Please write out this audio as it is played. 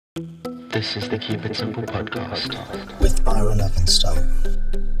This is the Keep It Simple podcast with Byron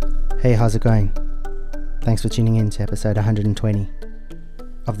Livingstone. Hey, how's it going? Thanks for tuning in to episode 120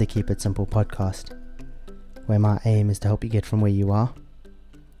 of the Keep It Simple podcast, where my aim is to help you get from where you are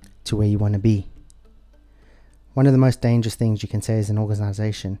to where you want to be. One of the most dangerous things you can say as an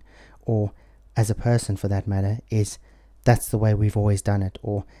organization, or as a person for that matter, is that's the way we've always done it,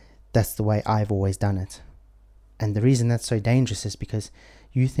 or that's the way I've always done it. And the reason that's so dangerous is because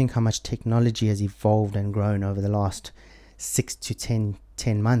you think how much technology has evolved and grown over the last 6 to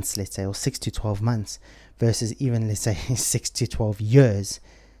 10 months, let's say, or 6 to 12 months, versus even, let's say, 6 to 12 years.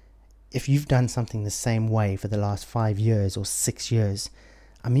 If you've done something the same way for the last 5 years or 6 years,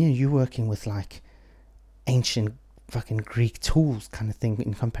 I mean, you're working with like ancient fucking Greek tools kind of thing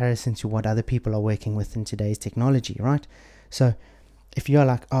in comparison to what other people are working with in today's technology, right? So if you're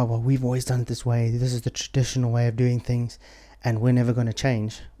like, oh, well, we've always done it this way, this is the traditional way of doing things, and we're never going to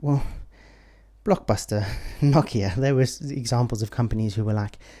change. Well, Blockbuster, Nokia, there were examples of companies who were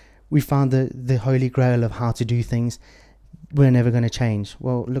like, we found the holy grail of how to do things, we're never going to change.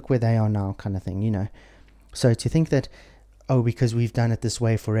 Well, look where they are now, kind of thing, you know. So to think that, oh, because we've done it this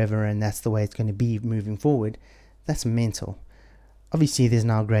way forever and that's the way it's going to be moving forward, that's mental. Obviously, there's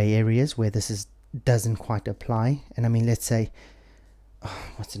now grey areas where doesn't quite apply. And I mean, let's say,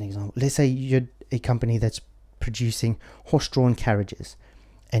 what's an example? Let's say you're a company that's producing horse-drawn carriages,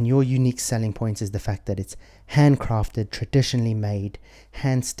 and your unique selling point is the fact that it's handcrafted, traditionally made,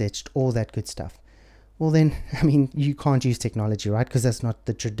 hand-stitched, all that good stuff. Well then, I mean, you can't use technology, right? Because that's not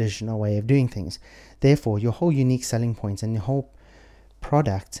the traditional way of doing things. Therefore, your whole unique selling points and your whole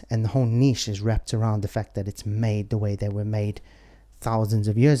product and the whole niche is wrapped around the fact that it's made the way they were made thousands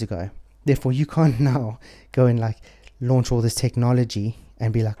of years ago. Therefore, you can't now go and like launch all this technology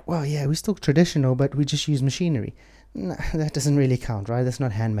and be like, well, yeah, we're still traditional, but we just use machinery. No, that doesn't really count, right? That's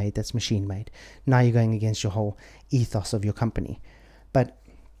not handmade, that's machine made. Now you're going against your whole ethos of your company. But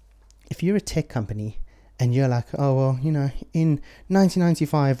if you're a tech company and you're like, oh, well, you know, in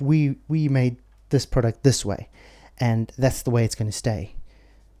 1995, we made this product this way, and that's the way it's going to stay.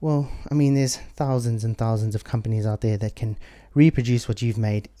 Well, I mean, there's thousands and thousands of companies out there that can reproduce what you've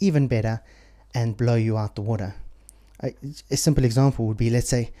made even better and blow you out the water. A simple example would be, let's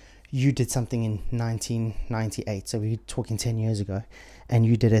say you did something in 1998, so we're talking 10 years ago, and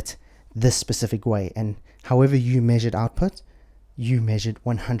you did it this specific way, and however you measured output, you measured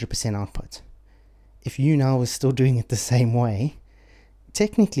 100% output. If you now are still doing it the same way,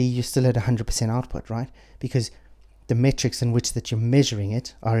 technically you're still at 100% output, right? Because the metrics in which that you're measuring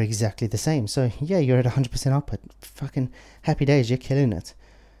it are exactly the same. So yeah, you're at 100% output. Fucking happy days, you're killing it.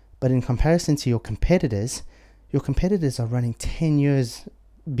 But in comparison to your competitors are running 10 years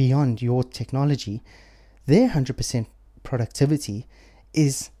beyond your technology. Their 100% productivity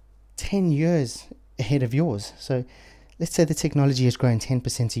is 10 years ahead of yours. So let's say the technology has grown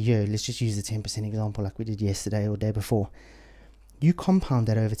 10% a year. Let's just use the 10% example like we did yesterday or day before. You compound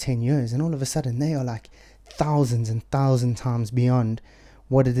that over 10 years and all of a sudden they are like thousands and thousand times beyond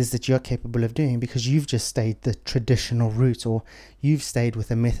what it is that you're capable of doing, because you've just stayed the traditional route, or you've stayed with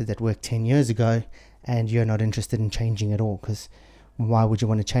a method that worked 10 years ago and you're not interested in changing at all, because why would you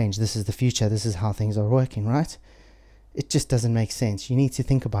want to change? This is the future. This is how things are working, right? It just doesn't make sense. You need to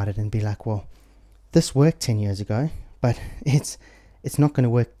think about it and be like, well, this worked 10 years ago, but it's not going to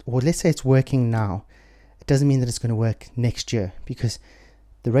work. Or let's say it's working now. It doesn't mean that it's going to work next year, because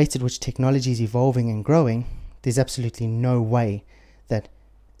the rate at which technology is evolving and growing, there's absolutely no way that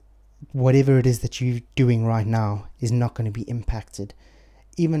whatever it is that you're doing right now is not going to be impacted.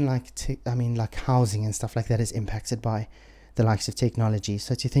 Even like housing and stuff like that is impacted by the likes of technology.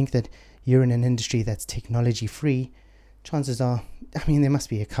 So to think that you're in an industry that's technology free, chances are, I mean, there must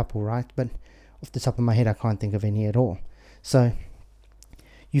be a couple, right? But off the top of my head, I can't think of any at all. So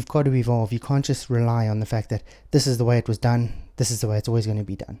you've got to evolve. You can't just rely on the fact that this is the way it was done, this is the way it's always going to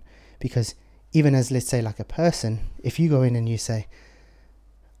be done. Because even as, let's say, like a person, if you go in and you say,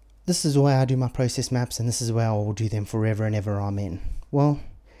 this is the way I do my process maps and this is the way I will do them forever and ever, amen. Well,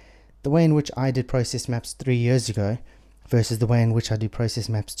 the way in which I did process maps 3 years ago versus the way in which I do process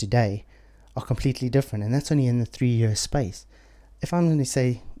maps today are completely different, and that's only in the 3-year space. If I'm going to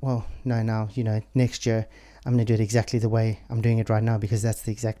say, well, no, now, you know, next year I'm going to do it exactly the way I'm doing it right now because that's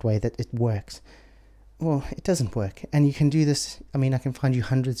the exact way that it works. Well, it doesn't work. And you can do this, I mean, I can find you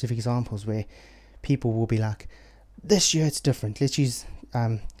hundreds of examples where people will be like, this year it's different. Let's use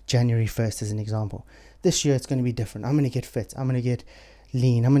January 1st as an example. This year it's going to be different. I'm going to get fit. I'm going to get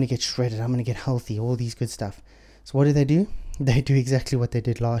lean. I'm going to get shredded. I'm going to get healthy. All these good stuff. So what do? They do exactly what they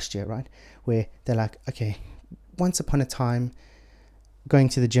did last year, right? Where they're like, okay, once upon a time, going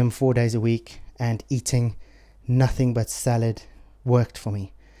to the gym 4 days a week and eating nothing but salad worked for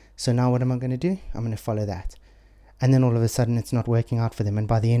me. So now what am I going to do? I'm going to follow that. And then all of a sudden it's not working out for them. And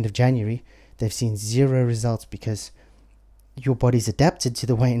by the end of January, they've seen zero results because your body's adapted to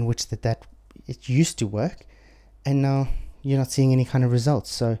the way in which that it used to work. And now you're not seeing any kind of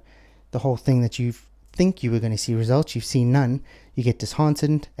results. So the whole thing that you think you were going to see results, you've seen none, you get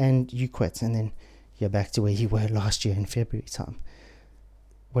disheartened and you quit. And then you're back to where you were last year in February time.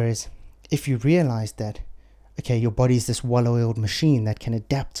 Whereas if you realize that, okay, your body is this well-oiled machine that can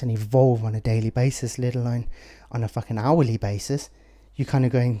adapt and evolve on a daily basis, let alone on a fucking hourly basis, you're kind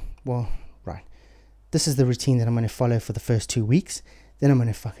of going, well, right, this is the routine that I'm going to follow for the first 2 weeks. Then I'm going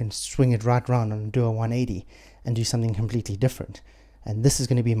to fucking swing it right round and do a 180 and do something completely different. And this is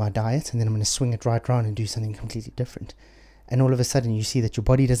going to be my diet. And then I'm going to swing it right round and do something completely different. And all of a sudden you see that your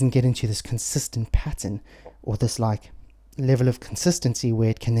body doesn't get into this consistent pattern or this like level of consistency where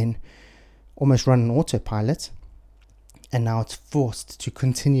it can then almost run on autopilot, and now it's forced to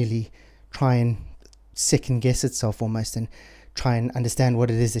continually try and second guess itself almost and try and understand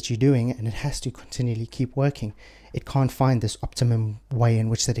what it is that you're doing, and it has to continually keep working. It can't find this optimum way in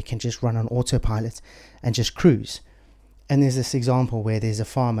which that it can just run on autopilot and just cruise. And there's this example where there's a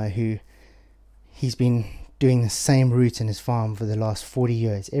farmer who he's been doing the same route in his farm for the last 40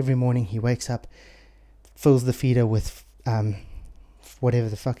 years. Every morning he wakes up, fills the feeder with whatever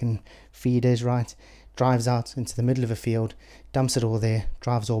the fucking feed is, right? Drives out into the middle of a field, dumps it all there,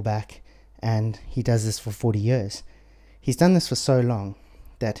 drives all back, and he does this for 40 years. He's done this for so long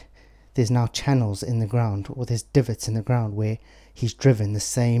that there's now channels in the ground, or there's divots in the ground where he's driven the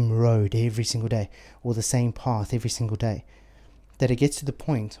same road every single day, or the same path every single day, that it gets to the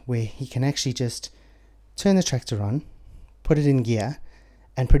point where he can actually just turn the tractor on, put it in gear,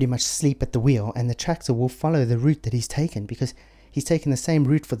 and pretty much sleep at the wheel, and the tractor will follow the route that he's taken, because he's taken the same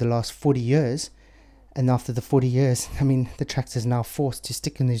route for the last 40 years. And after the 40 years, I mean, the tractor is now forced to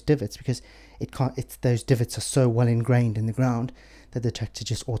stick in those divots because those divots are so well ingrained in the ground that the tractor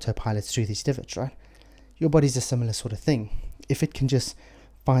just autopilots through these divots, right? Your body's a similar sort of thing. If it can just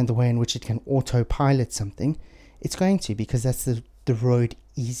find the way in which it can autopilot something, it's going to, because that's the road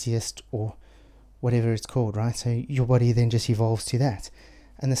easiest, or whatever it's called, right? So your body then just evolves to that.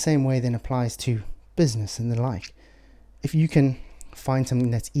 And the same way then applies to business and the like. If you can find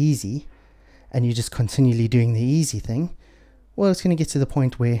something that's easy and you're just continually doing the easy thing, well, it's going to get to the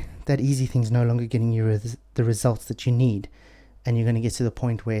point where that easy thing's no longer getting you the results that you need. And you're going to get to the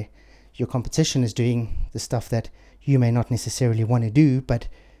point where your competition is doing the stuff that you may not necessarily want to do, but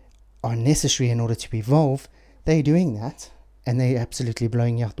are necessary in order to evolve. They're doing that, and they're absolutely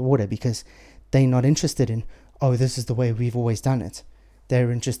blowing you out the water because they're not interested in, oh, this is the way we've always done it.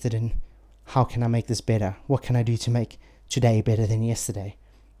 They're interested in, how can I make this better? What can I do to make today better than yesterday?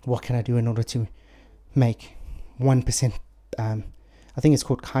 What can I do in order to make 1%, I think it's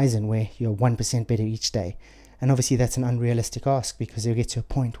called Kaizen, where you're 1% better each day. And obviously that's an unrealistic ask, because you'll get to a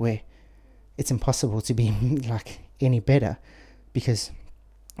point where it's impossible to be like any better, because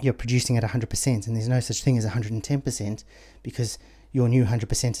you're producing at 100% and there's no such thing as 110%, because your new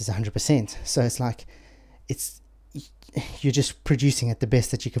 100% is 100%. So it's like, you're just producing at the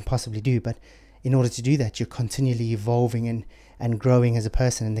best that you can possibly do. But in order to do that, you're continually evolving and growing as a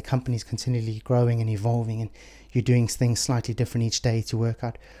person, and the company's continually growing and evolving, and you're doing things slightly different each day to work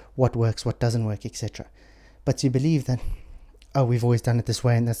out what works, what doesn't work, etc. But to believe that, oh, we've always done it this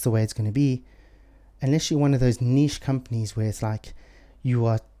way and that's the way it's going to be, unless you're one of those niche companies where it's like you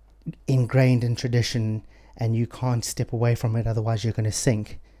are ingrained in tradition and you can't step away from it, otherwise you're going to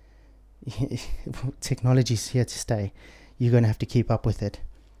sink. Technology's here to stay. You're going to have to keep up with it.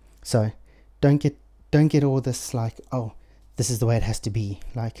 So don't get all this like, oh, this is the way it has to be.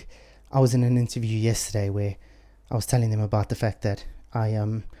 Like, I was in an interview yesterday where I was telling them about the fact that I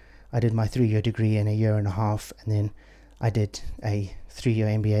did my 3-year degree in a year and a half, and then I did a 3-year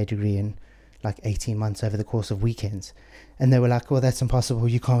MBA degree in like 18 months over the course of weekends. And they were like, well, that's impossible.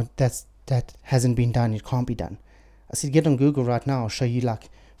 You can't, that hasn't been done. It can't be done. I said, get on Google right now. I'll show you like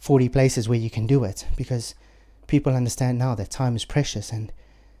 40 places where you can do it, because people understand now that time is precious, and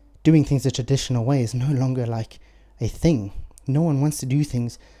doing things the traditional way is no longer like a thing. No one wants to do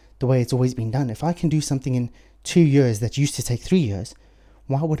things the way it's always been done. If I can do something in 2 years that used to take 3 years,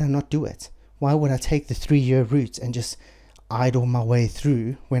 why would I not do it? Why would I take the 3-year route and just idle my way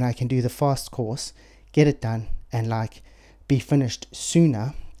through when I can do the fast course, get it done, and like be finished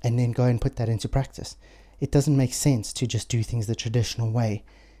sooner, and then go and put that into practice? It doesn't make sense to just do things the traditional way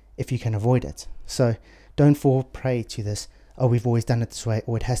if you can avoid it. So don't fall prey to this, oh, we've always done it this way,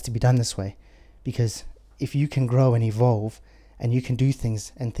 or it has to be done this way. Because if you can grow and evolve and you can do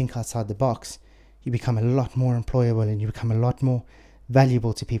things and think outside the box, you become a lot more employable and you become a lot more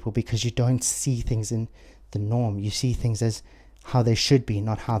valuable to people, because you don't see things in the norm. You see things as how they should be,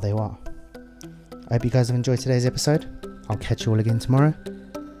 not how they are. I hope you guys have enjoyed today's episode. I'll catch you all again tomorrow.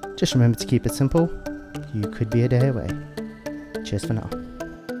 Just remember to keep it simple. You could be a day away. Cheers for now.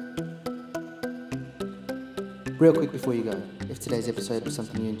 Real quick before you go, if today's episode was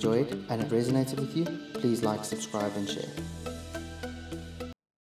something you enjoyed and it resonated with you, please like, subscribe and share.